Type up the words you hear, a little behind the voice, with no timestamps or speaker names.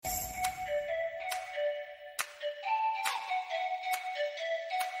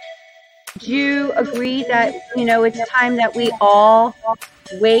you agree that, it's time that we all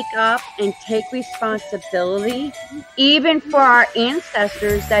wake up and take responsibility, even for our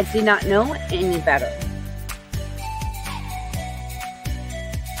ancestors that did not know any better?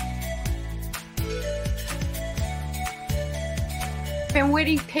 Been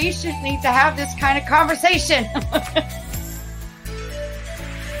waiting patiently to have this kind of conversation.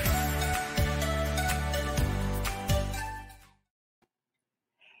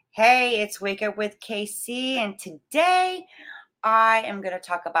 Hey, it's Wake Up with KC, and today I am going to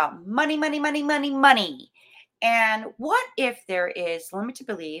talk about money, money, money, money, money. And what if there is limited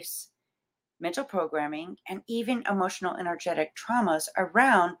beliefs, mental programming, and even emotional energetic traumas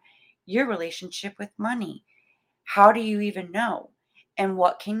around your relationship with money? How do you even know? And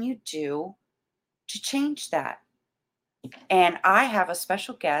what can you do to change that? And I have a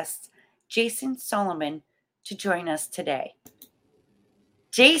special guest, Jason Solomon, to join us today.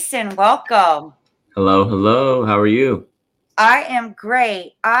 Jason, welcome. Hello. How are you? I am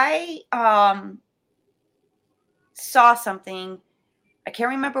great. I saw something. I can't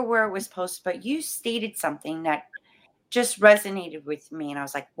remember where it was posted, but you stated something that just resonated with me. And I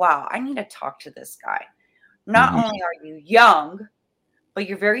was like, wow, I need to talk to this guy. Not only are you young, but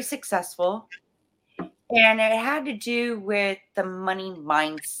you're very successful. And it had to do with the money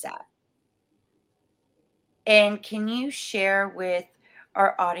mindset. And can you share with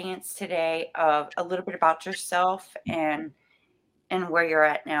our audience today a little bit about yourself and where you're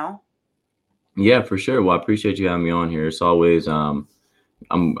at now? Yeah, for sure. Well, I appreciate you having me on here. It's always I'm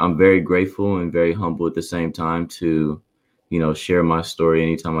very grateful and very humble at the same time to, share my story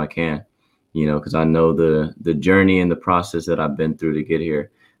anytime I can, because I know the journey and the process that I've been through to get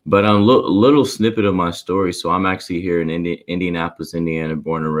here. But a little snippet of my story. So I'm actually here in Indianapolis, Indiana,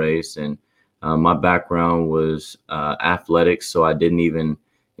 born and raised, and my background was athletics. So I didn't even,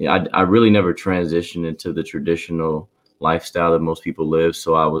 I really never transitioned into the traditional lifestyle that most people live.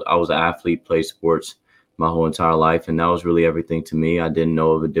 So I was an athlete, played sports my whole entire life, and that was really everything to me. I didn't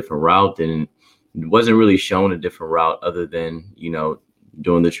know of a different route, and it wasn't really shown a different route other than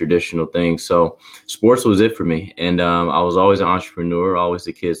doing the traditional thing. So sports was it for me, and I was always an entrepreneur, always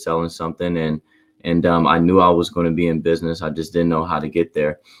a kid selling something, and I knew I was going to be in business. I just didn't know how to get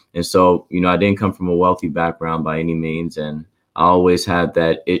there. And so I didn't come from a wealthy background by any means, and I always had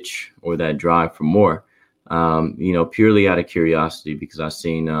that itch or that drive for more. Purely out of curiosity, because I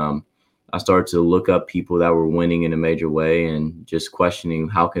started to look up people that were winning in a major way and just questioning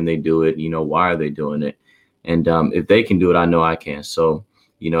how can they do it? Why are they doing it? And if they can do it, I know I can. So,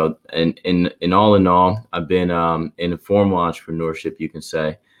 and in all, I've been in formal entrepreneurship, you can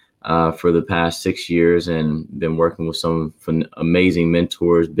say, for the past 6 years, and been working with some amazing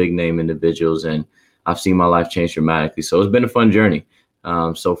mentors, big name individuals, and I've seen my life change dramatically. So it's been a fun journey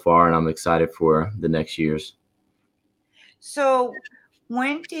so far, and I'm excited for the next years. So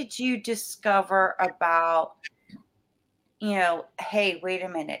when did you discover about, hey, wait a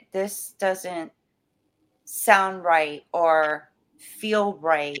minute, this doesn't sound right or feel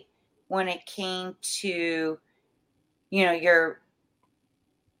right when it came to,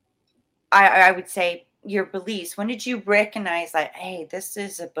 I would say your beliefs? When did you recognize that, hey, this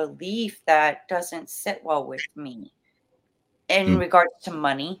is a belief that doesn't sit well with me in regards to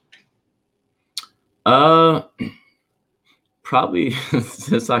money? Probably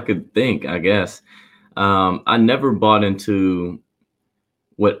since I could think, I guess. I never bought into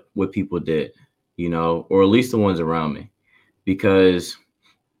what people did, or at least the ones around me, because,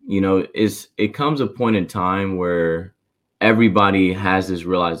 it comes a point in time where everybody has this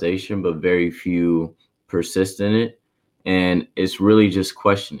realization, but very few persist in it. And it's really just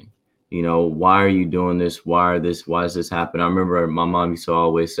questioning, why are you doing this? Why does this happen? I remember my mom used to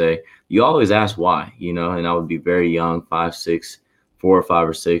always say, you always ask why, and I would be very young, 5, 6, 4 or 5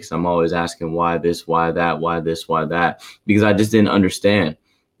 or 6. I'm always asking why this, why that, why this, why that, because I just didn't understand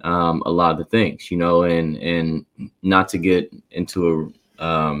a lot of the things, and not to get into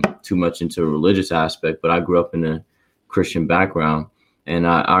too much into a religious aspect, but I grew up in a Christian background. And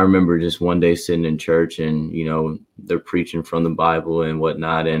I remember just one day sitting in church, and, they're preaching from the Bible and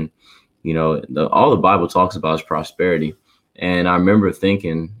whatnot. And, all the Bible talks about is prosperity. And I remember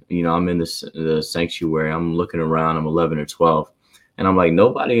thinking, I'm in the sanctuary, I'm looking around, I'm 11 or 12. And I'm like,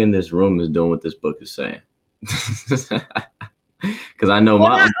 nobody in this room is doing what this book is saying. Because I know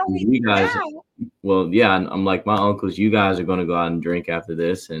my uncles, you guys, well, yeah, I'm like, my uncles, you guys are going to go out and drink after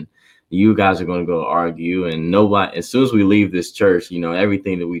this, and you guys are going to go argue, and nobody, as soon as we leave this church,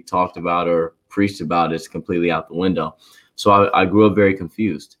 everything that we talked about or preached about is completely out the window. So I grew up very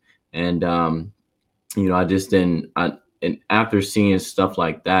confused, and I just didn't. And after seeing stuff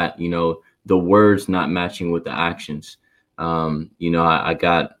like that, the words not matching with the actions. I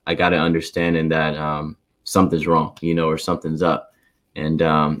got an understanding that something's wrong, or something's up. And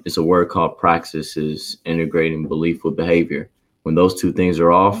it's a word called praxis, is integrating belief with behavior. When those two things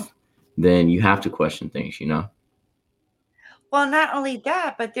are off, then you have to question things, Well, not only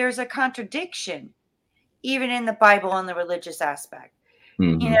that, but there's a contradiction, even in the Bible and the religious aspect.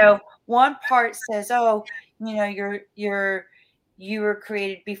 Mm-hmm. One part says, "Oh, you were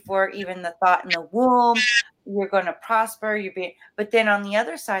created before even the thought in the womb. You're going to prosper. But then on the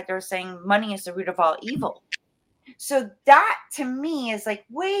other side, they're saying money is the root of all evil. So that to me is like,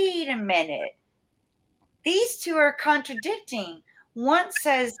 wait a minute. These two are contradicting. One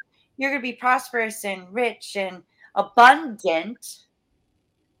says you're going to be prosperous and rich and abundant.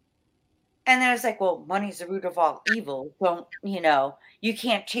 And then it's like, well, money's the root of all evil. Don't, you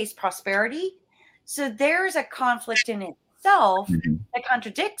can't chase prosperity. So there's a conflict in itself that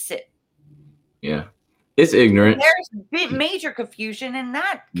contradicts it. Yeah. It's ignorance. There's major confusion, and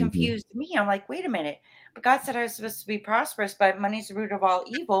that confused me. I'm like, wait a minute. But God said I was supposed to be prosperous, but money's the root of all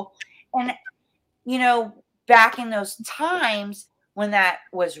evil. And, back in those times when that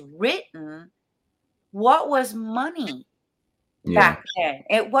was written, what was money back then?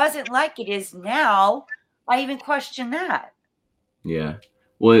 It wasn't like it is now. I even question that. Yeah.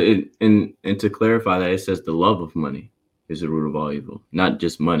 Well, and to clarify that, it says the love of money is the root of all evil, not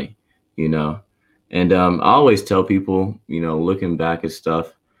just money, And I always tell people, looking back at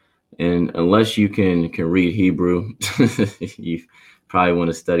stuff, and unless you can read Hebrew, you probably want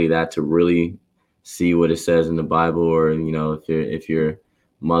to study that to really see what it says in the Bible, or if you're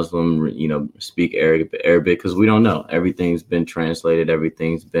Muslim, speak Arabic, because we don't know. Everything's been translated,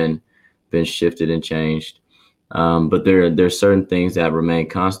 everything's been shifted and changed. But there's certain things that remain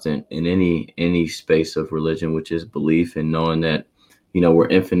constant in any space of religion, which is belief and knowing that we're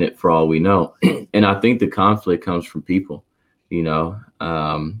infinite for all we know. And I think the conflict comes from people. It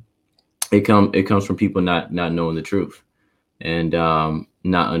comes from people not knowing the truth and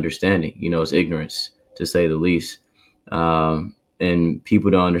not understanding. It's ignorance, to say the least. And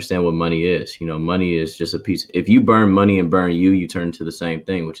people don't understand what money is. Money is just a piece. If you burn money and burn you turn to the same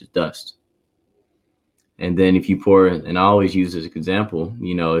thing, which is dust. And then if you pour, and I always use this example,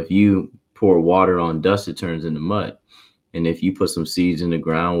 if you pour water on dust, it turns into mud. And if you put some seeds in the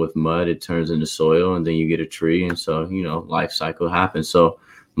ground with mud, it turns into soil, and then you get a tree. And so, life cycle happens. So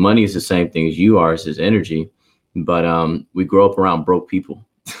money is the same thing as you are. It's just energy. But we grow up around broke people.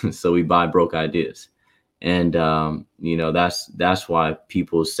 So we buy broke ideas. And, that's why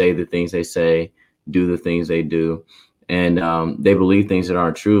people say the things they say, do the things they do. And they believe things that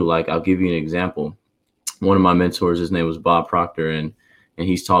aren't true. Like, I'll give you an example. One of my mentors, his name was Bob Proctor, and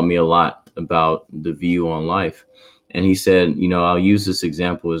he's taught me a lot about the view on life. And he said, I'll use this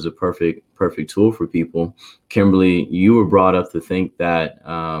example as a perfect tool for people. Kimberly, you were brought up to think that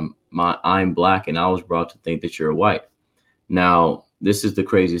I'm Black, and I was brought to think that you're white. Now, this is the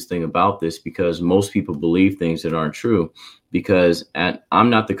craziest thing about this, because most people believe things that aren't true, because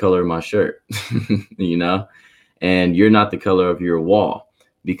I'm not the color of my shirt, and you're not the color of your wall.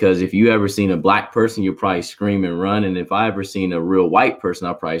 Because if you ever seen a Black person, you'll probably scream and run. And if I ever seen a real white person,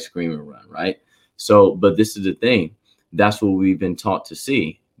 I'll probably scream and run, right? So, but this is the thing. That's what we've been taught to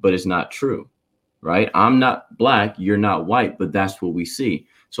see, but it's not true, right? I'm not Black, you're not white, but that's what we see.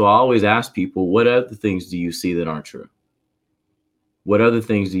 So I always ask people, what other things do you see that aren't true? What other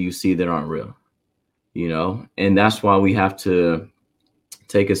things do you see that aren't real? And that's why we have to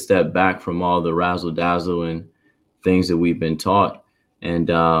take a step back from all the razzle dazzle and things that we've been taught.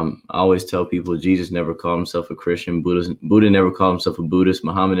 And I always tell people, Jesus never called himself a Christian. Buddha never called himself a Buddhist.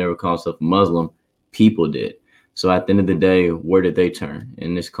 Muhammad never called himself a Muslim. People did. So at the end of the day, where did they turn?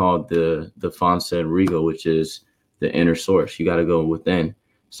 And it's called the Fonset Rego, which is the inner source. You got to go within.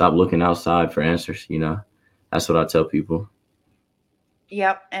 Stop looking outside for answers. That's what I tell people.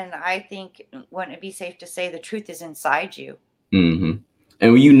 Yep. And I think, wouldn't it be safe to say the truth is inside you? Mm-hmm.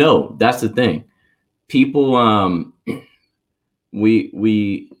 And that's the thing. People,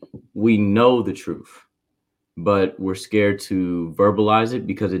 we know the truth, but we're scared to verbalize it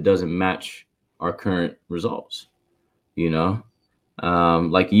because it doesn't match our current results. The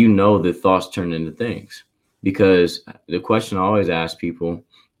thoughts turn into things. Because the question I always ask people,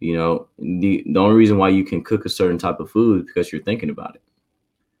 the only reason why you can cook a certain type of food is because you're thinking about it.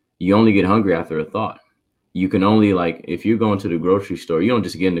 You only get hungry after a thought. You can only, if you're going to the grocery store, you don't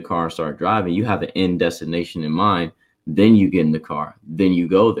just get in the car and start driving. You have an end destination in mind. Then you get in the car, then you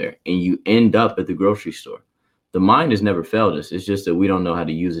go there, and you end up at the grocery store. The mind has never failed us. It's just that we don't know how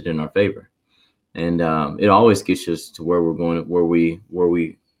to use it in our favor. And it always gets us to where we're going, where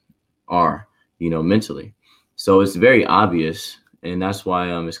we are, mentally. So it's very obvious. And that's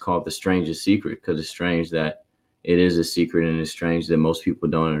why it's called the strangest secret, because it's strange that it is a secret, and it's strange that most people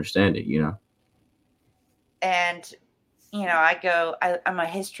don't understand it, And, I'm a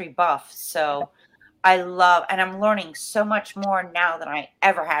history buff. So I love, and I'm learning so much more now than I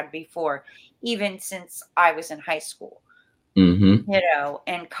ever had before, even since I was in high school,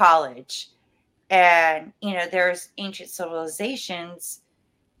 and college. And, there's ancient civilizations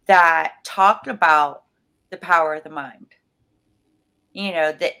that talked about the power of the mind,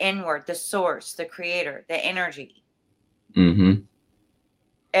 the inward, the source, the creator, the energy.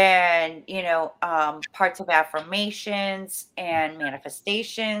 And, parts of affirmations and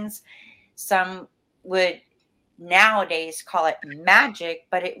manifestations. Some would nowadays call it magic,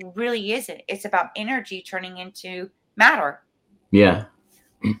 but it really isn't. It's about energy turning into matter. Yeah.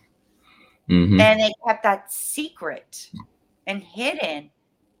 And they kept that secret and hidden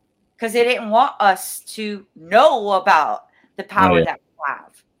because they didn't want us to know about the power that we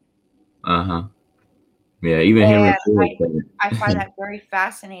have. Yeah, even Henry Ford. I find that very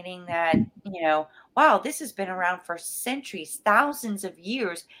fascinating that, wow, this has been around for centuries, thousands of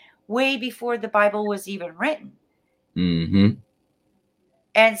years, way before the Bible was even written.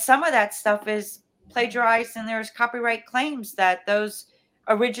 And some of that stuff is plagiarized, and there's copyright claims that those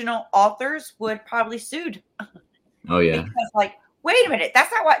original authors would probably sued. Oh, yeah. Because, like, wait a minute,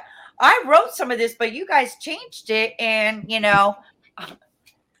 that's not what I wrote some of this, but you guys changed it, and,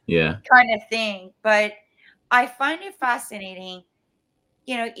 yeah, kind of thing. But I find it fascinating,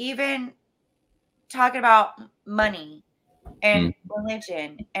 even talking about money and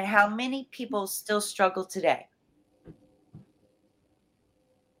religion and how many people still struggle today.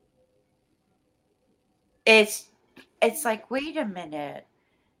 It's like, wait a minute.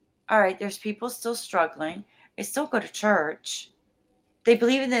 All right, there's people still struggling. They still go to church. They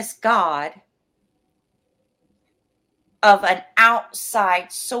believe in this God of an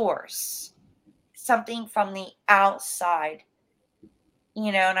outside source, something from the outside,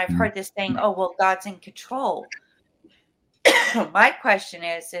 and I've heard this saying, oh, well, God's in control. My question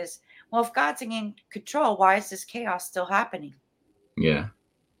is, well, if God's in control, why is this chaos still happening? Yeah.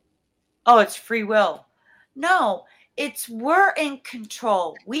 Oh, it's free will. No, we're in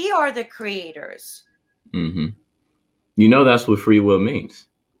control. We are the creators. That's what free will means.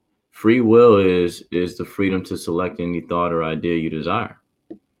 Free will is the freedom to select any thought or idea you desire.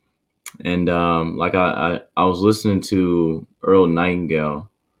 And like I was listening to Earl Nightingale,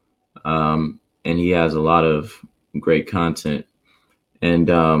 and he has a lot of great content. And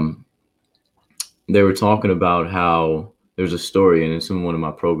they were talking about how there's a story, and it's in one of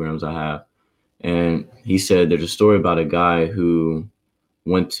my programs I have. And he said there's a story about a guy who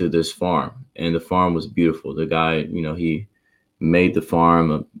went to this farm, and the farm was beautiful. The guy, he made the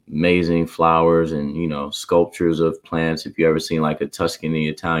farm amazing flowers and, sculptures of plants. If you ever seen like a Tuscany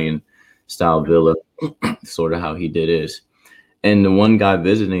Italian style villa, sort of how he did his. And the one guy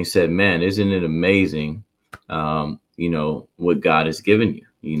visiting said, man, isn't it amazing, what God has given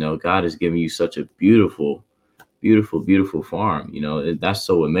you? God has given you such a beautiful, beautiful, beautiful farm. That's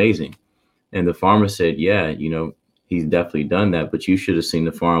so amazing. And the farmer said, yeah, he's definitely done that, but you should have seen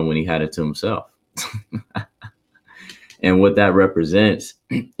the farm when he had it to himself. And what that represents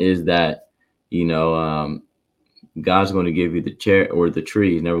is that, God's going to give you the chair or the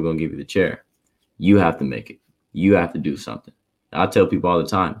tree. He's never going to give you the chair. You have to make it. You have to do something. I tell people all the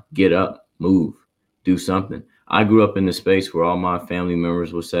time, get up, move, do something. I grew up in the space where all my family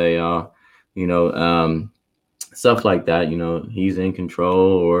members would say, stuff like that, he's in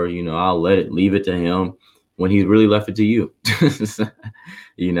control, or, I'll leave it to him, when he's really left it to you,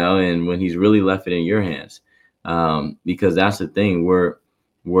 and when he's really left it in your hands. Because that's the thing, we're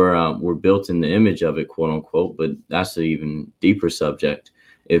built in the image of it, quote unquote, but that's an even deeper subject.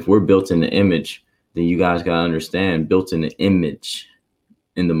 If we're built in the image, then you guys got to understand, built in the image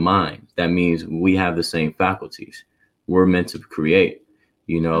in the mind, that means we have the same faculties. We're meant to create,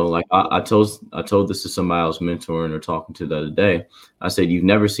 like I told this to somebody I was mentoring or talking to the other day. I said, you've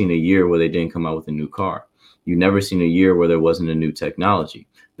never seen a year where they didn't come out with a new car. You've never seen a year where there wasn't a new technology.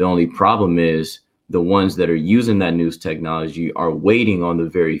 The only problem is the ones that are using that new technology are waiting on the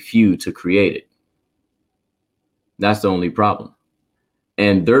very few to create it. That's the only problem.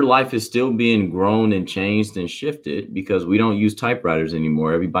 And their life is still being grown and changed and shifted because we don't use typewriters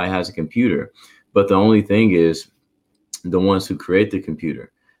anymore. Everybody has a computer. But the only thing is the ones who create the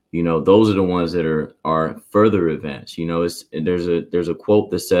computer, those are the ones that are further advanced. There's a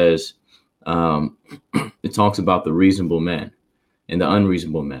quote that says, it talks about the reasonable man and the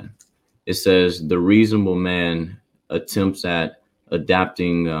unreasonable man. It says the reasonable man attempts at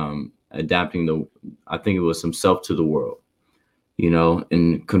adapting adapting I think it was himself to the world,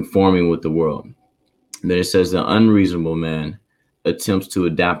 and conforming with the world. And then it says the unreasonable man attempts to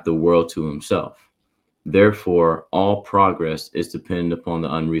adapt the world to himself. Therefore, all progress is dependent upon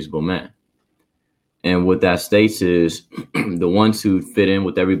the unreasonable man. And what that states is the ones who fit in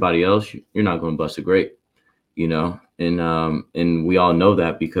with everybody else, you're not going to bust a grape, and we all know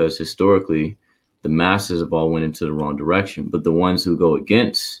that because historically the masses have all went into the wrong direction. But the ones who go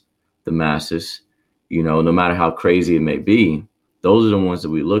against the masses, no matter how crazy it may be, those are the ones that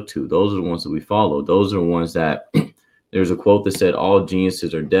we look to. Those are the ones that we follow. Those are the ones that there's a quote that said all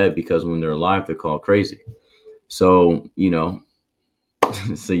geniuses are dead because when they're alive, they're called crazy. So,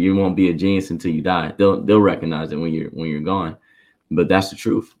 so you won't be a genius until you die. They'll recognize it when you're gone. But that's the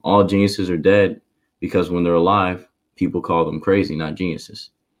truth. All geniuses are dead because when they're alive, people call them crazy, not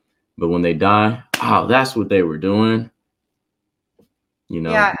geniuses. But when they die, that's what they were doing.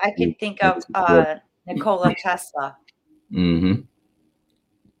 Yeah, I can think of Nikola Tesla. Mm-hmm.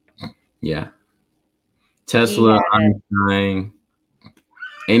 Yeah. Tesla, Einstein,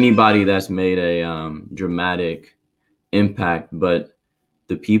 anybody that's made a dramatic impact, but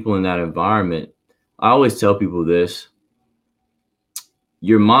the people in that environment, I always tell people this: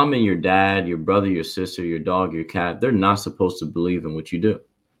 your mom and your dad, your brother, your sister, your dog, your cat, they're not supposed to believe in what you do.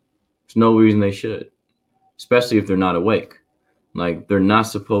 There's no reason they should, especially if they're not awake. Like, they're not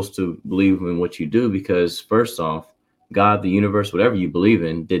supposed to believe in what you do because, first off, God, the universe, whatever you believe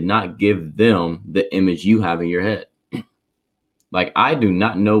in, did not give them the image you have in your head. Like, I do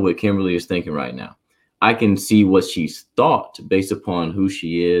not know what Kimberly is thinking right now. I can see what she's thought based upon who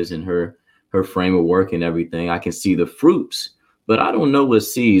she is and her frame of work and everything. I can see the fruits, but I don't know what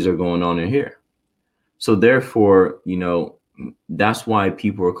seeds are going on in here. So therefore, that's why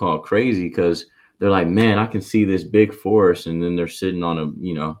people are called crazy, because they're like, man, I can see this big forest, and then they're sitting on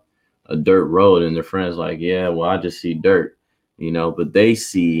a dirt road, and their friend's like, yeah, well, I just see dirt, but they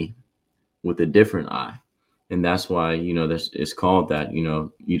see with a different eye. And that's why, it's called that.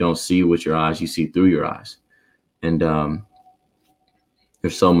 You don't see with your eyes, you see through your eyes. And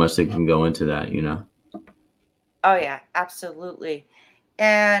there's so much that can go into that, Oh, yeah, absolutely.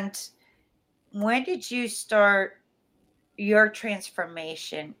 And when did you start your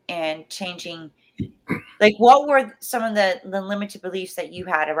transformation and changing? Like, what were some of the limited beliefs that you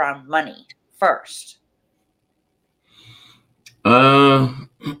had around money first? I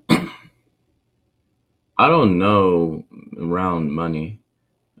don't know around money.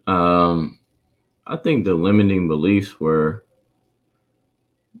 I think the limiting beliefs were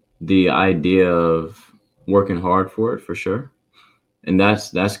the idea of working hard for it, for sure. And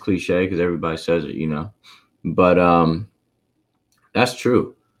that's cliche because everybody says it, but that's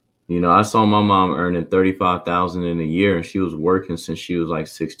true. I saw my mom earning $35,000 in a year, and she was working since she was like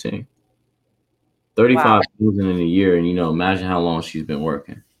 16. $35,000 in a year, and imagine how long she's been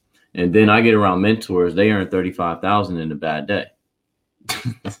working. And then I get around mentors, they earn $35,000 in a bad day.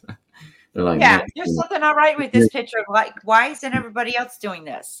 They're like, yeah, there's something not right with this picture. Like, why isn't everybody else doing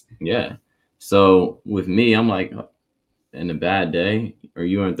this? Yeah. So with me, I'm like, in a bad day, or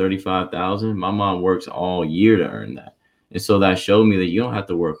you earn $35,000? My mom works all year to earn that. And so that showed me that you don't have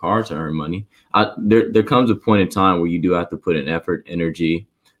to work hard to earn money. There comes a point in time where you do have to put in effort, energy,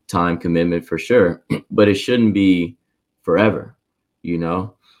 time, commitment, for sure. But it shouldn't be forever,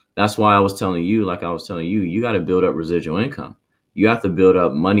 That's why I was telling you, you got to build up residual income. You have to build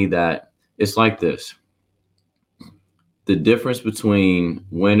up money that it's like this. The difference between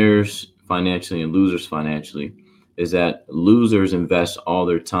winners financially and losers financially is that losers invest all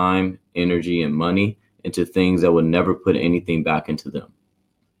their time, energy, and money into things that would never put anything back into them.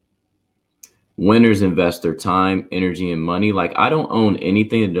 Winners invest their time, energy, and money. Like, I don't own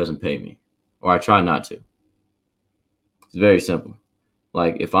anything that doesn't pay me, or I try not to. It's very simple.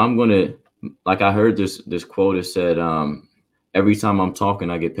 Like, if I'm going to, like, I heard this quote, it said, every time I'm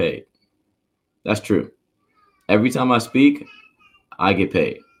talking, I get paid. That's true. Every time I speak, I get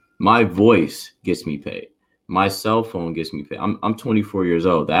paid. My voice gets me paid. My cell phone gets me paid. I'm 24 years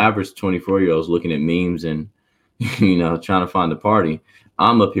old. The average 24-year-old is looking at memes and, trying to find a party.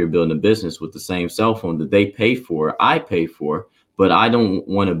 I'm up here building a business with the same cell phone that they pay for, I pay for, but I don't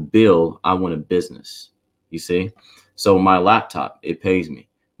want a bill. I want a business. You see? So my laptop, it pays me.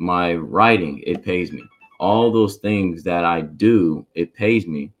 My writing, it pays me. All those things that I do, it pays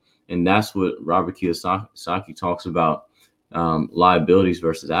me. And that's what Robert Kiyosaki talks about, liabilities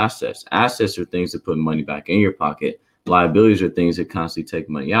versus assets. Assets are things that put money back in your pocket. Liabilities are things that constantly take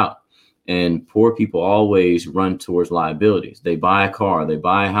money out. And poor people always run towards liabilities. They buy a car, they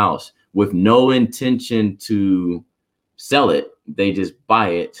buy a house with no intention to sell it. They just buy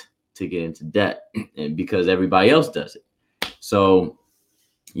it to get into debt, and because everybody else does it. So,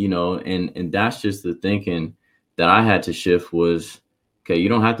 and that's just the thinking that I had to shift was, okay, you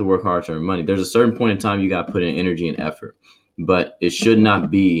don't have to work hard to earn money. There's a certain point in time you got to put in energy and effort, but it should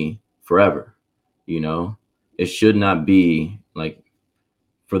not be forever. It should not be like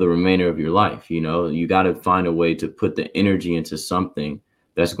for the remainder of your life. You got to find a way to put the energy into something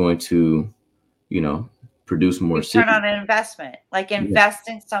that's going to, produce more return on an investment, like invest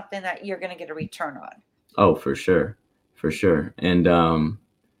in something that you're going to get a return on. Oh, for sure. And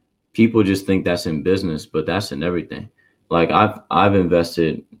people just think that's in business, but that's in everything. Like I've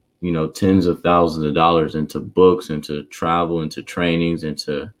invested, tens of thousands of dollars into books, into travel, into trainings,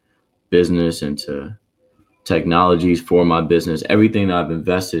 into business, into technologies for my business. Everything that I've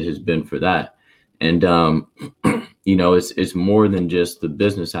invested has been for that. And, it's more than just the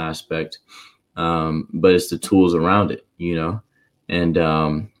business aspect, but it's the tools around it,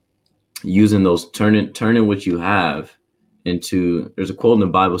 and using those, turning what you have into, there's a quote in the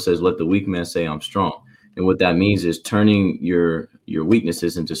Bible says, let the weak man say I'm strong. And what that means is turning your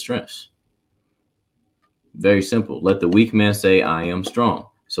weaknesses into strengths. Very simple. Let the weak man say I am strong.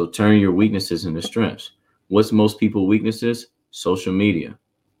 So turn your weaknesses into strengths. What's most people's weaknesses? Social media.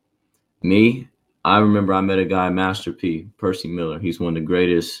 Me, I remember I met a guy, Master P, Percy Miller. He's one of the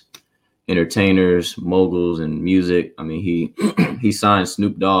greatest entertainers, moguls in music. I mean, he signed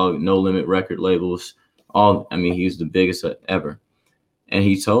Snoop Dogg, No Limit record labels. He's the biggest ever. And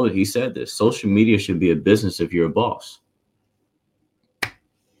he said this, social media should be a business if you're a boss.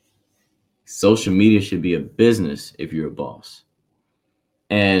 Social media should be a business if you're a boss.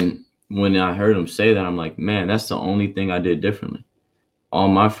 And when I heard him say that, I'm like, man, that's the only thing I did differently. All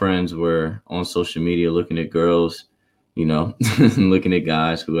my friends were on social media looking at girls, looking at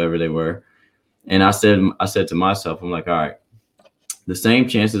guys, whoever they were. And I said to myself, I'm like, all right, the same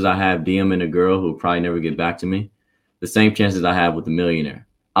chances I have DMing a girl who will probably never get back to me, the same chances I have with the millionaire.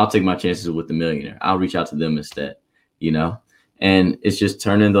 I'll take my chances with the millionaire. I'll reach out to them instead, and it's just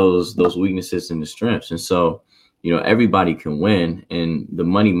turning those weaknesses into strengths. And so, everybody can win. And the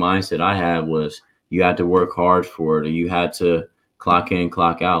money mindset I had was you had to work hard for it, or you had to clock in,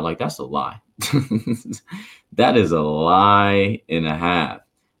 clock out. Like, that's a lie. That is a lie and a half.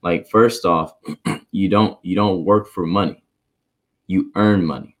 Like, first off, you don't work for money. You earn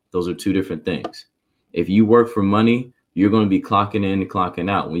money. Those are two different things. If you work for money, you're going to be clocking in and clocking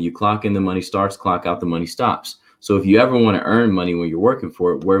out. When you clock in, the money starts, clock out, the money stops. So if you ever want to earn money when you're working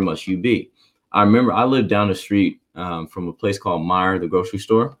for it, where must you be? I remember I lived down the street from a place called Meijer, the grocery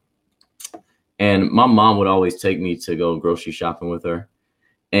store. And my mom would always take me to go grocery shopping with her.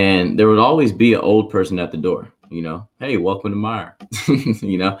 And there would always be an old person at the door, hey, welcome to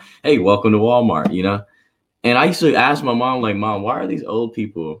Meijer, hey, welcome to Walmart, And I used to ask my mom, like, Mom, why are these old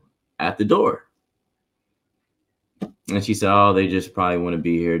people at the door? And she said, oh, they just probably want to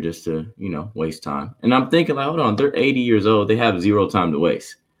be here just to, waste time. And I'm thinking, like, hold on, they're 80 years old. They have zero time to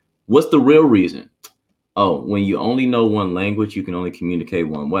waste. What's the real reason? Oh, when you only know one language, you can only communicate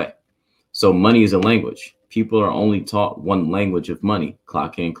one way. So money is a language. People are only taught one language of money,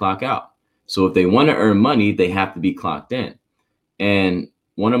 clock in, clock out. So if they want to earn money, they have to be clocked in. And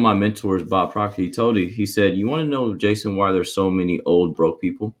one of my mentors, Bob Proctor, he said, you want to know, Jason, why there's so many old broke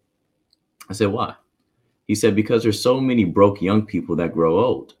people? I said, why? He said, because there's so many broke young people that grow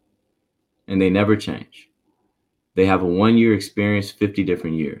old and they never change. They have a 1-year experience, 50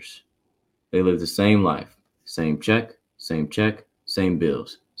 different years. They live the same life, same check, same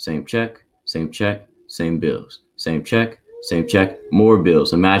bills, same check, same bills, same check, more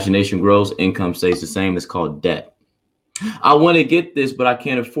bills. Imagination grows, income stays the same. It's called debt. I want to get this, but I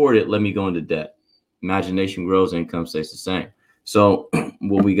can't afford it. Let me go into debt. Imagination grows, income stays the same. So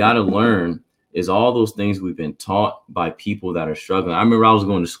what we got to learn is all those things we've been taught by people that are struggling. I remember I was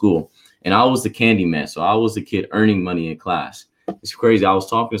going to school and I was the candy man. So I was the kid earning money in class. It's crazy. I was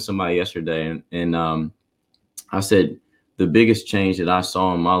talking to somebody yesterday and I said, the biggest change that I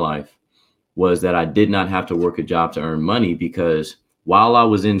saw in my life was that I did not have to work a job to earn money, because while I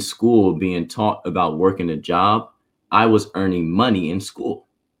was in school being taught about working a job, I was earning money in school.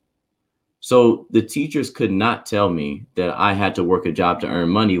 So the teachers could not tell me that I had to work a job to earn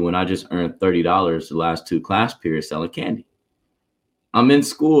money when I just earned $30 the last 2 class periods selling candy. I'm in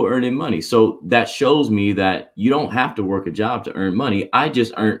school earning money. So that shows me that you don't have to work a job to earn money. I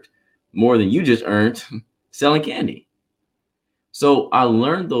just earned more than you just earned selling candy. So I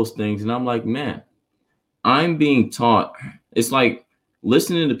learned those things and I'm like, man, I'm being taught. It's like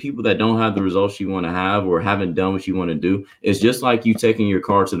listening to people that don't have the results you want to have or haven't done what you want to do. It's just like you taking your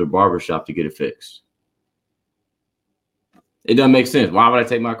car to the barber shop to get it fixed. It doesn't make sense. Why would I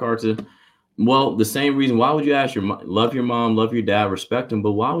take my car to? Well, the same reason. Why would you ask love your mom, love your dad, respect them,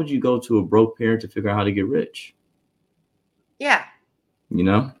 but why would you go to a broke parent to figure out how to get rich? Yeah. You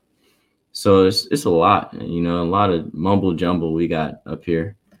know? So it's a lot, you know, a lot of mumble jumble we got up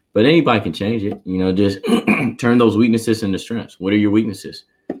here. But anybody can change it, you know, just turn those weaknesses into strengths. What are your weaknesses?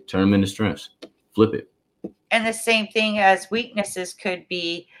 Turn them into strengths. Flip it. And the same thing as weaknesses could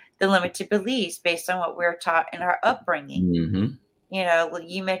be the limited beliefs based on what we're taught in our upbringing. Mm-hmm. You know,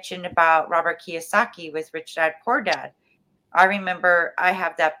 you mentioned about Robert Kiyosaki with Rich Dad, Poor Dad. I remember I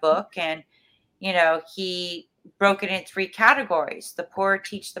have that book, and, you know, he broke it in 3 categories. The poor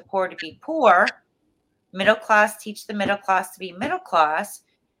teach the poor to be poor. Middle class teach the middle class to be middle class.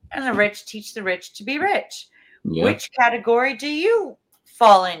 And the rich teach the rich to be rich. Yep. Which category do you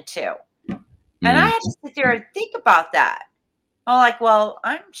fall into? And I had to sit there and think about that. I'm like, well,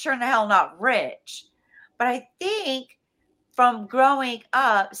 I'm sure in the hell not rich. But I think from growing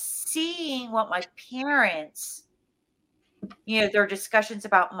up, seeing what my parents, you know, their discussions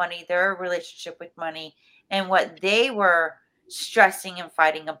about money, their relationship with money, and what they were stressing and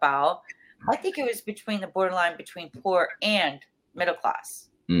fighting about, I think it was between the borderline between poor and middle class.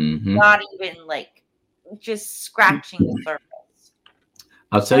 Mm-hmm. Not even like just scratching the surface.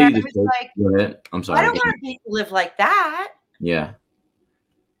 I'll tell And you I was like, go ahead. I'm sorry. I don't want to live like that. Yeah.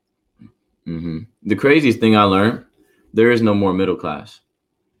 Mm-hmm. The craziest thing I learned, there is no more middle class.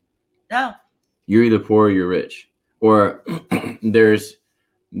 No. You're either poor or you're rich. Or there's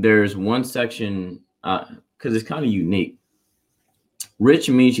one section, because it's kind of unique. Rich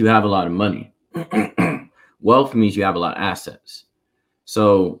means you have a lot of money. Wealth means you have a lot of assets.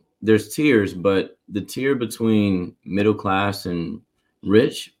 So there's tiers, but the tier between middle class and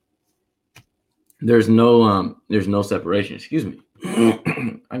rich, there's no separation. Excuse me.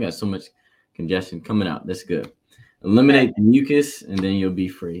 I got so much congestion coming out. That's good. Eliminate the mucus and then you'll be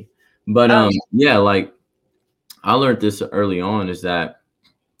free. But yeah, like I learned this early on, is that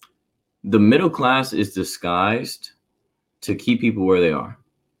the middle class is disguised to keep people where they are.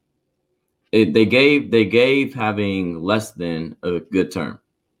 They gave having less than a good term.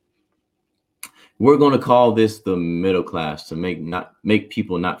 We're going to call this the middle class to make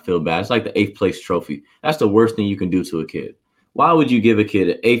people not feel bad. It's like the 8th place trophy. That's the worst thing you can do to a kid. Why would you give a kid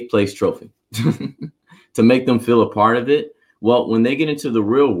an 8th place trophy? To make them feel a part of it? Well, when they get into the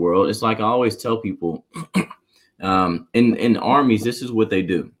real world, it's like I always tell people, in armies, this is what they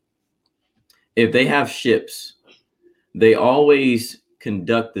do. If they have ships, they always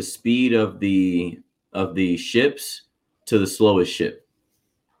conduct the speed of the ships to the slowest ship,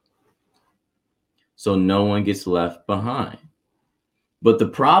 so no one gets left behind. But the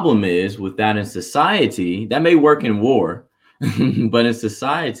problem is with that in society, that may work in war, but in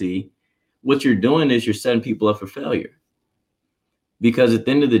society, what you're doing is you're setting people up for failure. Because at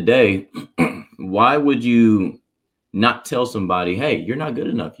the end of the day, why would you not tell somebody, hey, you're not good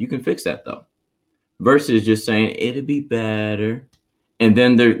enough, you can fix that though, versus just saying it'll be better. And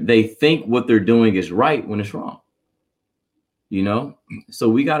then they think what they're doing is right when it's wrong. You know, so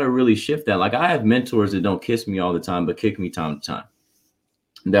we got to really shift that. Like I have mentors that don't kiss me all the time, but kick me time to time,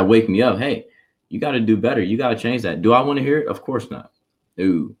 that wake me up. Hey, you got to do better. You got to change that. Do I want to hear it? Of course not.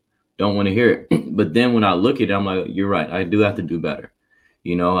 Ooh, don't want to hear it. But then when I look at it, I'm like, you're right. I do have to do better.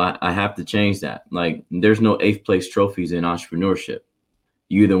 You know, I have to change that. Like there's no 8th place trophies in entrepreneurship.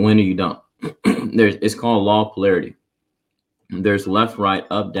 You either win or you don't. It's called law of polarity. There's left, right,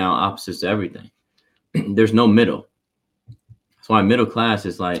 up, down, opposites to everything. There's no middle. That's why middle class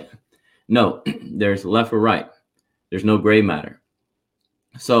is like, no, there's left or right. There's no gray matter.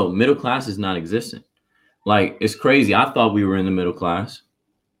 So middle class is non-existent. Like it's crazy. I thought we were in the middle class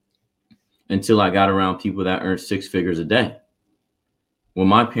until I got around people that earned 6 figures a day. Well,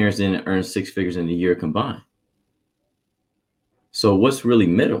 my parents didn't earn 6 figures in a year combined. So what's really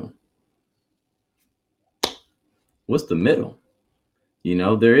middle? What's the middle? You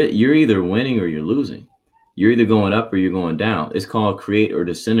know, you're either winning or you're losing. You're either going up or you're going down. It's called create or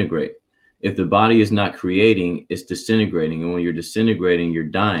disintegrate. If the body is not creating, it's disintegrating. And when you're disintegrating, you're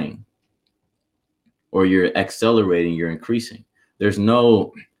dying. Or you're accelerating, you're increasing. There's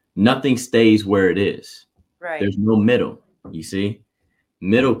nothing stays where it is. Right. There's no middle. You see?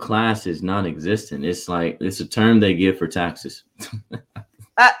 Middle class is non-existent. It's like, it's a term they give for taxes. And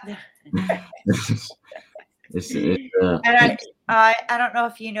I don't know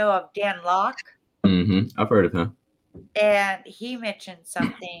if you know of Dan Locke. Mm-hmm. I've heard of him. And he mentioned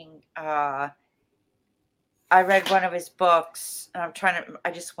something. I read one of his books, and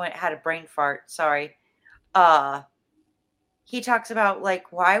I just had a brain fart. Sorry. He talks about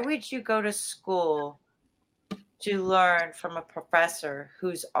like, why would you go to school to learn from a professor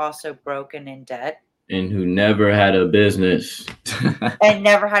who's also broken in debt And who never had a business. and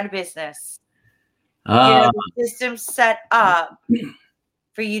never had a business? The system's set up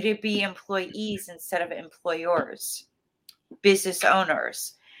for you to be employees instead of employers, business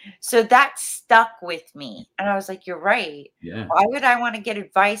owners. So that stuck with me. And I was like, you're right. Yeah. Why would I want to get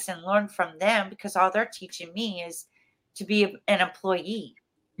advice and learn from them? Because all they're teaching me is to be an employee.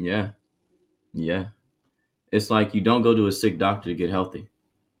 Yeah. Yeah. It's like you don't go to a sick doctor to get healthy.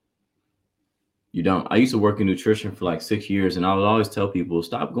 You don't. I used to work in nutrition for like 6 years, and I would always tell people,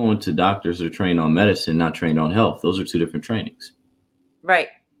 stop going to doctors that are trained on medicine, not trained on health. Those are two different trainings. Right.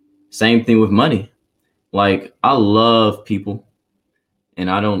 Same thing with money. Like, I love people, and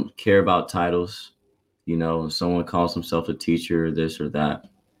I don't care about titles. You know, someone calls himself a teacher or this or that.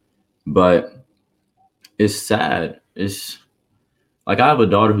 But it's sad. It's like I have a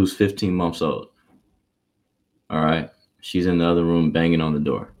daughter who's 15 months old. All right. She's in the other room banging on the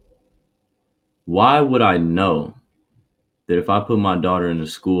door. Why would I know that if I put my daughter in the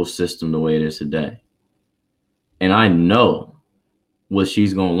school system the way it is today, and I know what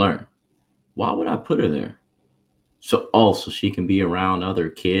she's going to learn, why would I put her there? So she can be around other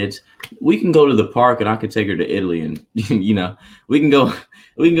kids. We can go to the park and I can take her to Italy and, you know, we can go,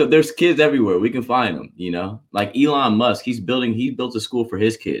 there's kids everywhere. We can find them, you know, like Elon Musk, he built a school for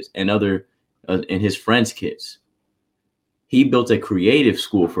his kids and and his friends' kids. He built a creative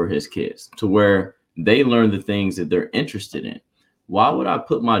school for his kids to where they learn the things that they're interested in. Why would I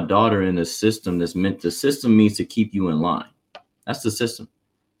put my daughter in a system the system means to keep you in line. That's the system.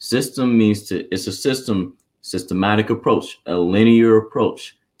 It's a systematic approach, a linear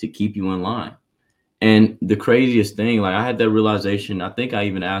approach to keep you in line. And the craziest thing, like I had that realization, I think I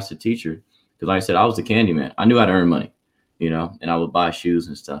even asked the teacher, because like I said, I was the candy man. I knew how to earn money, you know, and I would buy shoes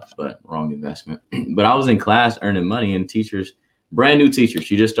and stuff, but wrong investment. But I was in class earning money, and teachers, brand new teacher,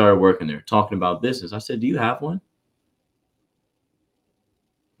 she just started working there, talking about business. I said, do you have one?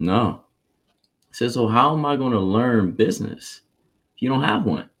 No. I said, so how am I going to learn business if you don't have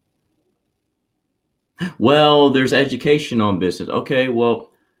one? Well, there's education on business. Okay, well,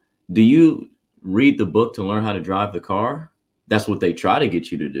 do you read the book to learn how to drive the car? That's what they try to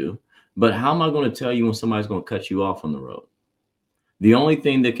get you to do. But how am I going to tell you when somebody's going to cut you off on the road? The only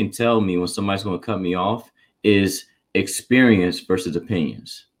thing that can tell me when somebody's going to cut me off is experience versus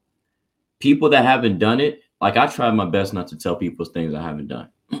opinions. People that haven't done it, like I tried my best not to tell people things I haven't done.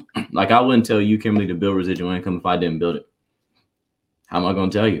 Like I wouldn't tell you, Kimberly, to build residual income if I didn't build it. How am I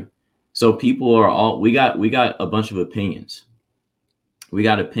going to tell you? So people are we got a bunch of opinions. We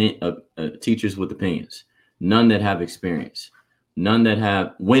got teachers with opinions, none that have experience, none that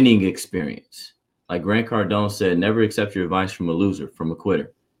have winning experience. Like Grant Cardone said, never accept your advice from a loser, from a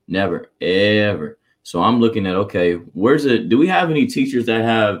quitter. Never, ever. So I'm looking at, okay, do we have any teachers that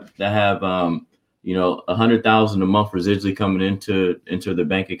have you know, 100,000 a month residually coming into their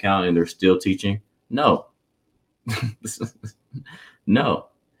bank account and they're still teaching? No. No.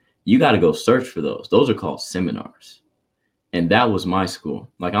 You got to go search for those. Those are called seminars. And that was my school.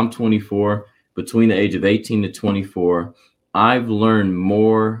 Like I'm 24, between the age of 18 to 24, I've learned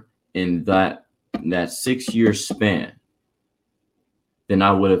more in that 6-year span than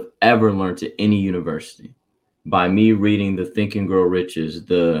I would have ever learned at any university by me reading the Think and Grow Riches,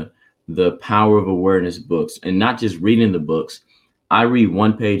 the Power of Awareness books, and not just reading the books. I read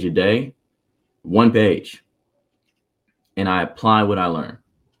 1 page a day, 1 page, and I apply what I learn.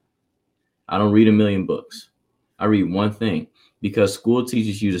 I don't read a million books. I read one thing, because school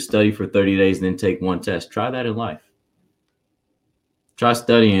teaches you to study for 30 days and then take one test. Try that in life. Try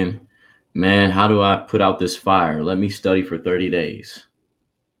studying, man, how do I put out this fire? Let me study for 30 days.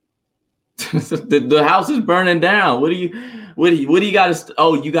 The house is burning down. What do you got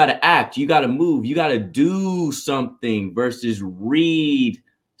to, you got to act, you got to move, you got to do something versus read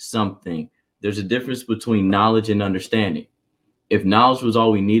something. There's a difference between knowledge and understanding. If knowledge was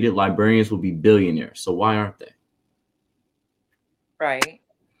all we needed, librarians would be billionaires. So why aren't they? Right.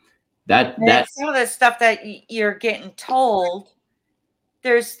 That's some of the stuff that you're getting told,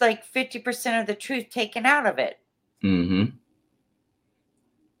 there's like 50% of the truth taken out of it. Mm-hmm.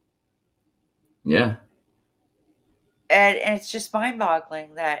 Yeah. And it's just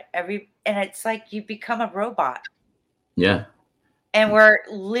mind-boggling that and it's like you become a robot. Yeah. And we're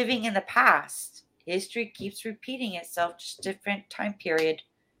living in the past. History keeps repeating itself, just different time period.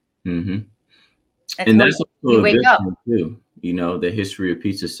 Mm-hmm. And that's also a good thing too. You know, that history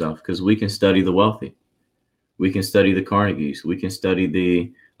repeats itself, because we can study the wealthy. We can study the Carnegies. We can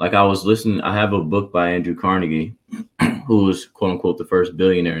study I have a book by Andrew Carnegie, who was quote unquote the first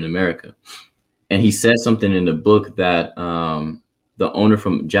billionaire in America. And he said something in the book that the owner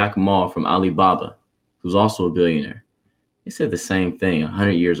from Jack Ma from Alibaba, who's also a billionaire, he said the same thing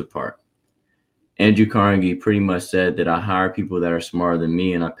 100 years apart. Andrew Carnegie pretty much said that I hire people that are smarter than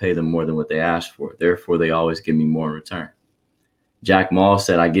me and I pay them more than what they ask for. Therefore, they always give me more in return. Jack Ma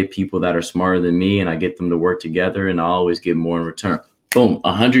said, I get people that are smarter than me and I get them to work together and I always get more in return. Boom,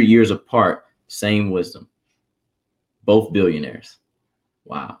 100 years apart, same wisdom. Both billionaires.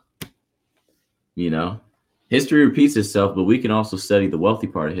 Wow. You know, history repeats itself, but we can also study the wealthy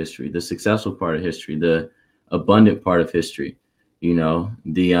part of history, the successful part of history, the abundant part of history. You know,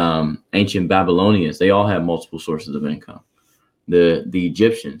 the ancient Babylonians, they all had multiple sources of income. The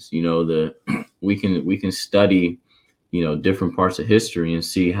Egyptians, you know, we can study, you know, different parts of history and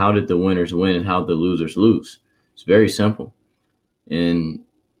see how did the winners win and how the losers lose. It's very simple. And,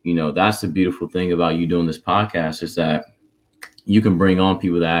 you know, that's the beautiful thing about you doing this podcast is that you can bring on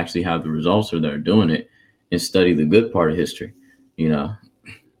people that actually have the results or that are doing it and study the good part of history, you know.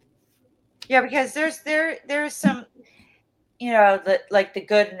 Yeah, because there's some, you know, like the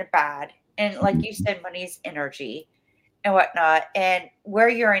good and the bad. And like you said, money is energy and whatnot. And where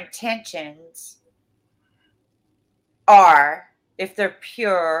your intentions are, if they're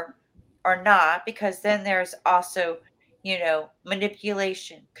pure or not, because then there's also, you know,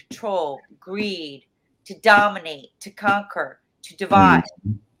 manipulation, control, greed, to dominate, to conquer, to divide,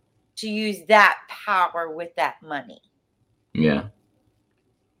 to use that power with that money. Yeah.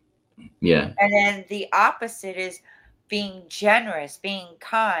 Yeah. And then the opposite is being generous, being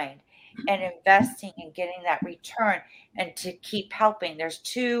kind, and investing and getting that return and to keep helping. There's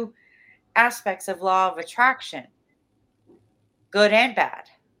two aspects of law of attraction, good and bad.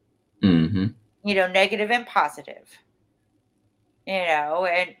 Mm-hmm. You know, negative and positive. You know,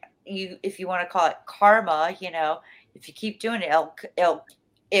 and if you want to call it karma, you know, if you keep doing it,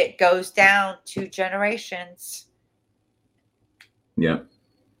 it goes down 2 generations. Yeah.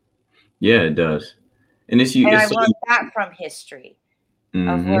 Yeah, it does. And I learned that from history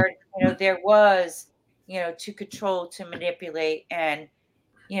of where, you know, there was, you know, to control, to manipulate, and,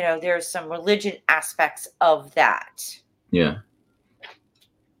 you know, there's some religion aspects of that. Yeah.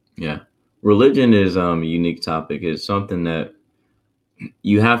 Yeah. Religion is a unique topic. It's something that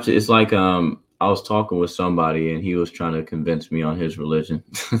you have to, it's like I was talking with somebody and he was trying to convince me on his religion.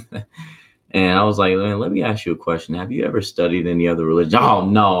 And I was like, man, let me ask you a question. Have you ever studied any other religion? Oh,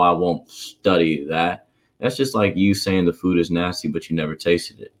 no, I won't study that. That's just like you saying the food is nasty, but you never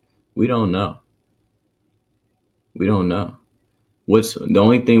tasted it. We don't know. We don't know. The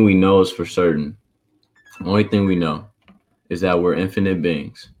only thing we know is for certain. The only thing we know is that we're infinite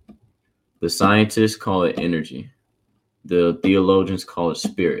beings. The scientists call it energy. The theologians call it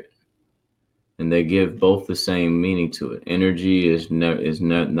spirit. And they give both the same meaning to it. Energy is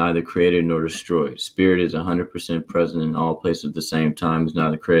neither created nor destroyed. Spirit is 100% present in all places at the same time. Is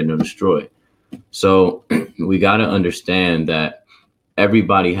neither created nor destroyed. So we got to understand that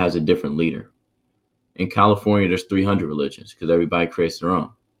everybody has a different leader. In California, there's 300 religions because everybody creates their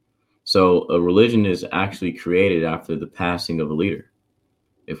own. So a religion is actually created after the passing of a leader.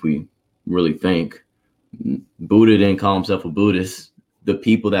 If we really think, Buddha didn't call himself a Buddhist. The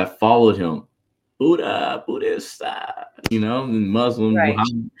people that followed him, Buddhist, you know, Muslim. Right.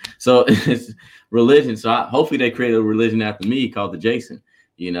 So it's religion. So hopefully they create a religion after me called the Jason,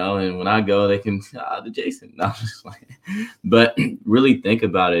 you know, and when I go, they can, the Jason. No, just like, but really think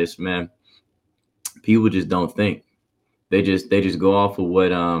about it, man, people just don't think. They just go off of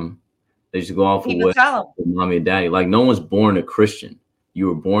what, mommy and daddy, like no one's born a Christian. You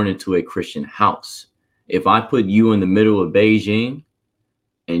were born into a Christian house. If I put you in the middle of Beijing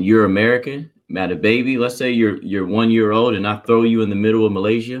and you're American, had a baby, let's say you're 1 year old and I throw you in the middle of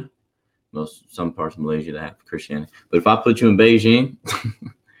Malaysia, some parts of Malaysia that have Christianity, but if I put you in Beijing,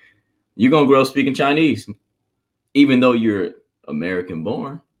 you're going to grow up speaking Chinese, even though you're American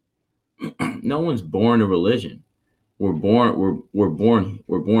born. No one's born a religion. We're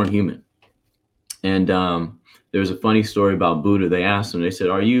born human. And there's a funny story about Buddha. They asked him, they said,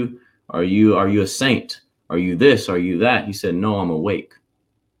 are you a saint? Are you this? Are you that? He said, no, I'm awake.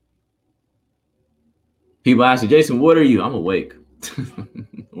 People ask me, Jason, what are you? I'm awake.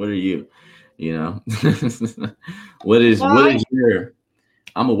 What are you? You know, what is your,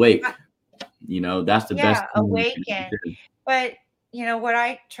 I'm awake. You know, that's the best. Awaken. But, you know, what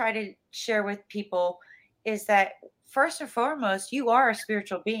I try to share with people is that first and foremost, you are a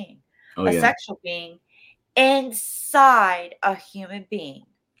spiritual being, sexual being inside a human being.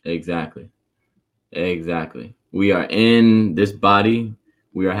 Exactly. We are in this body.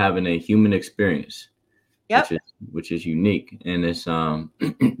 We are having a human experience. Yep. Which is unique. And it's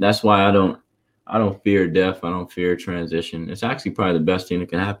that's why I don't fear death. I don't fear transition. It's actually probably the best thing that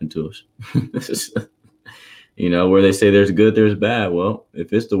can happen to us. Where they say there's good, there's bad. Well,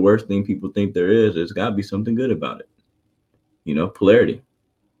 if it's the worst thing people think there is, there's got to be something good about it. Polarity,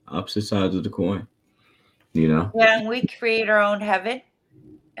 opposite sides of the coin. Yeah, and we create our own heaven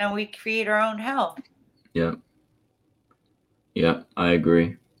and we create our own hell. Yeah. Yeah, I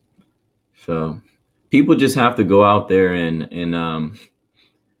agree. So people just have to go out there and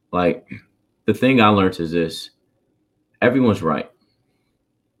like the thing I learned is this: everyone's right.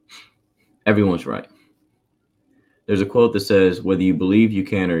 Everyone's right. There's a quote that says, whether you believe you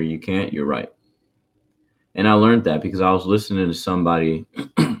can or you can't, you're right. And I learned that because I was listening to somebody.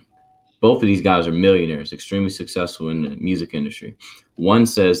 Both of these guys are millionaires, extremely successful in the music industry. One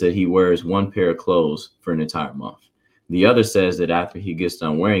says that he wears one pair of clothes for an entire month. The other says that after he gets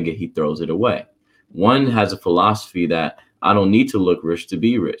done wearing it, he throws it away. One has a philosophy that I don't need to look rich to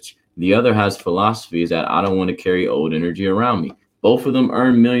be rich. The other has philosophies that I don't want to carry old energy around me. Both of them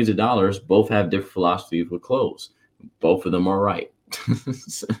earn millions of dollars. Both have different philosophies with clothes. Both of them are right.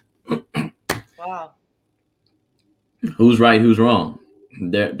 Wow. Who's right? Who's wrong?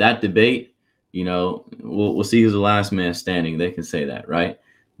 That debate, we'll see who's the last man standing. They can say that, right?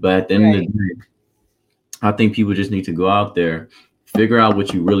 But at the end of the day, I think people just need to go out there, figure out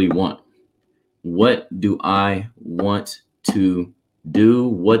what you really want. What do I want to do?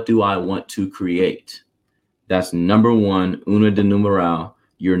 What do I want to create? That's number one, una de numeral.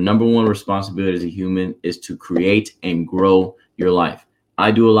 Your number one responsibility as a human is to create and grow your life.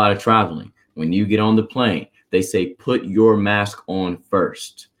 I do a lot of traveling. When you get on the plane, they say, put your mask on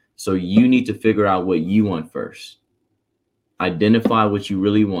first. So you need to figure out what you want first. Identify what you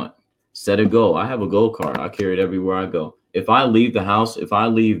really want. Set a goal. I have a goal card. I carry it everywhere I go. If I leave the house, if I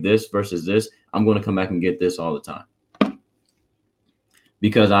leave this versus this, I'm going to come back and get this all the time.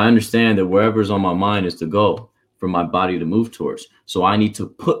 Because I understand that wherever's on my mind is the goal for my body to move towards. So I need to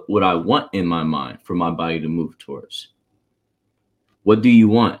put what I want in my mind for my body to move towards. What do you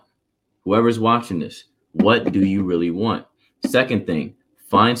want? Whoever's watching this, what do you really want? Second thing,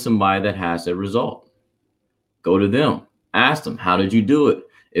 find somebody that has a result. Go to them. Ask them, how did you do it?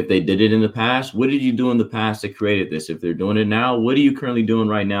 If they did it in the past, what did you do in the past that created this? If they're doing it now, what are you currently doing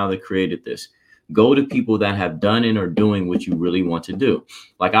right now that created this? Go to people that have done and are doing what you really want to do.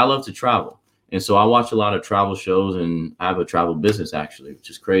 Like, I love to travel. And so I watch a lot of travel shows, and I have a travel business, actually, which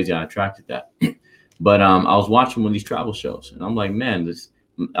is crazy. I attracted that. But I was watching one of these travel shows, and I'm like, man,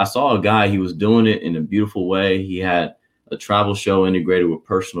 I saw a guy, he was doing it in a beautiful way. He had a travel show integrated with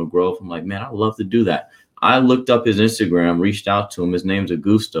personal growth. I'm like, man, I'd love to do that. I looked up his Instagram, reached out to him. His name's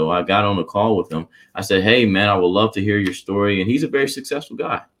Augusto. I got on a call with him. I said, hey, man, I would love to hear your story. And he's a very successful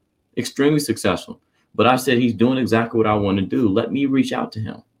guy, extremely successful. But I said, he's doing exactly what I want to do. Let me reach out to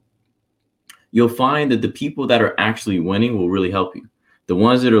him. You'll find that the people that are actually winning will really help you. The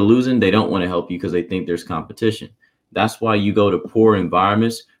ones that are losing, they don't want to help you because they think there's competition. That's why you go to poor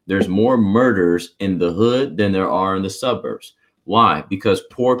environments. There's more murders in the hood than there are in the suburbs. Why? Because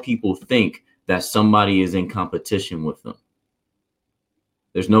poor people think that somebody is in competition with them.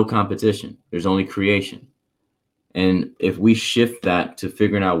 There's no competition. There's only creation. And if we shift that to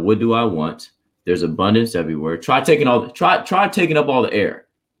figuring out what do I want, there's abundance everywhere. Try taking up all the air.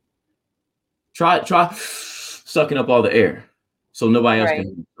 Try sucking up all the air so nobody else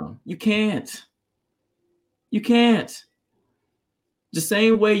can. You can't. You can't. The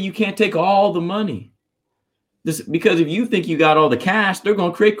same way you can't take all the money. Because if you think you got all the cash, they're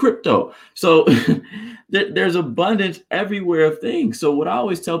going to create crypto. So there's abundance everywhere of things. So what I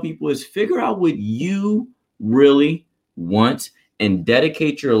always tell people is figure out what you really want and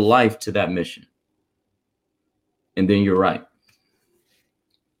dedicate your life to that mission. And then you're right.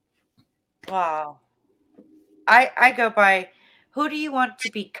 Wow. I go by, who do you want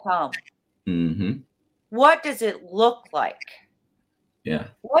to become? Mm-hmm. What does it look like? Yeah.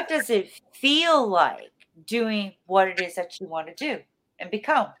 What does it feel like doing what it is that you want to do and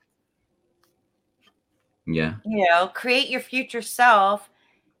become? Yeah. Create your future self,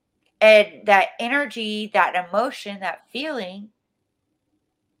 and that energy, that emotion, that feeling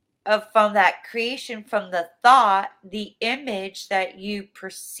from that creation, from the thought, the image that you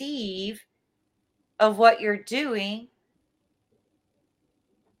perceive of what you're doing.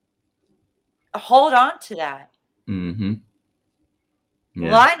 Hold on to that. Mm-hmm.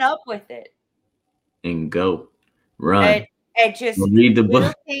 Yeah. Line up with it. And go. Run. And just read the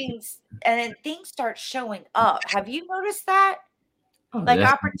book. Things, and then things start showing up. Have you noticed that? Like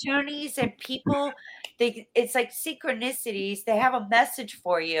opportunities and people, it's like synchronicities. They have a message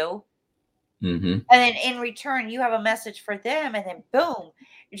for you. Mm-hmm. And then in return, you have a message for them. And then boom,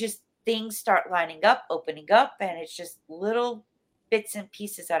 things start lining up, opening up, and it's just little bits and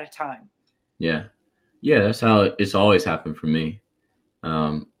pieces at a time. Yeah. That's how it's always happened for me.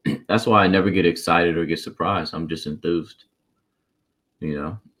 That's why I never get excited or get surprised. I'm just enthused,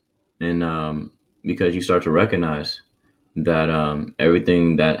 and because you start to recognize that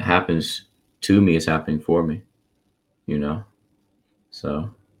everything that happens to me is happening for me,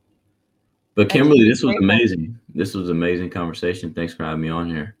 so. But Kimberly, this was amazing. This was an amazing conversation. Thanks for having me on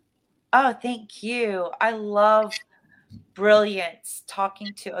here. Oh, thank you. I love brilliance,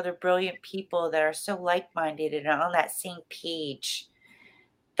 talking to other brilliant people that are so like-minded and on that same page.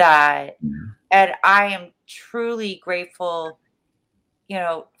 And I am truly grateful,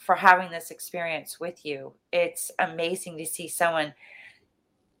 for having this experience with you. It's amazing to see someone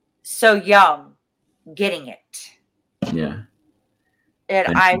so young getting it. Yeah.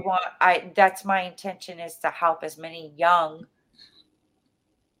 And that's my intention, is to help as many young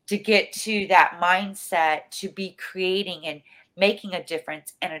to get to that mindset, to be creating and making a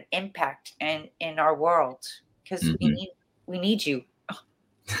difference and an impact in our world, because we need you.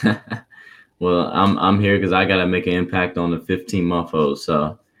 Well, I'm here because I gotta make an impact on the 15-month-olds.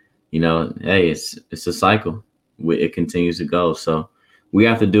 So, hey, it's a cycle. It continues to go. So we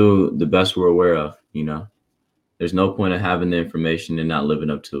have to do the best we're aware of. There's no point of having the information and not living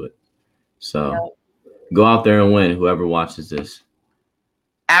up to it. So go out there and win, whoever watches this.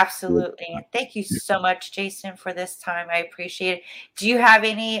 Absolutely. And thank you so much, Jason, for this time. I appreciate it. Do you have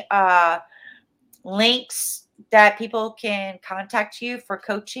any links that people can contact you for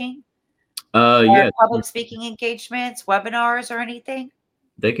coaching? Yeah. Public speaking engagements, webinars, or anything?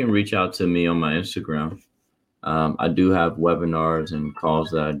 They can reach out to me on my Instagram. I do have webinars and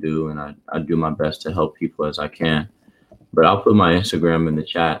calls that I do, and I do my best to help people as I can. But I'll put my Instagram in the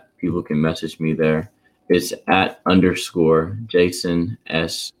chat. People can message me there. It's @_Jason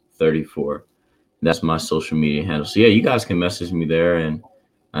S34. That's my social media handle. So yeah, you guys can message me there and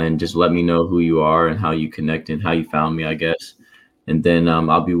just let me know who you are and how you connected and how you found me, I guess. And then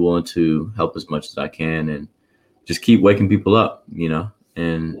I'll be willing to help as much as I can and just keep waking people up,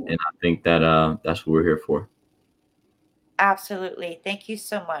 and I think that that's what we're here for. Absolutely. Thank you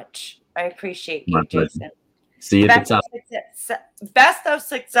so much. I appreciate you, My pleasure. Jason. See you at the top. Best of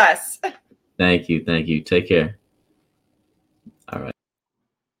success. Thank you. Take care. All right.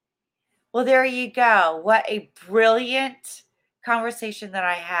 Well, there you go. What a brilliant conversation that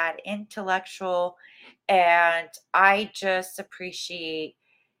I had, intellectual, and I just appreciate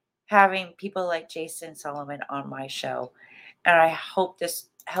having people like Jason Solomon on my show. And I hope this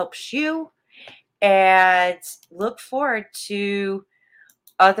helps you, and look forward to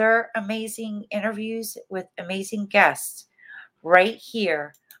other amazing interviews with amazing guests right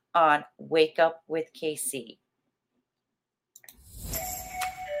here on Wake Up with KC.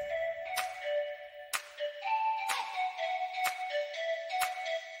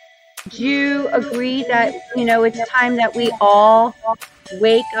 Do you agree that, it's time that we all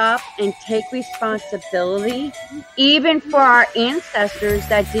wake up and take responsibility, even for our ancestors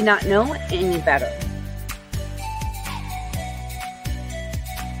that did not know any better?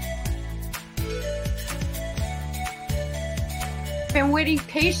 Been waiting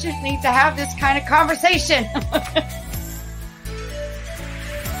patiently to have this kind of conversation.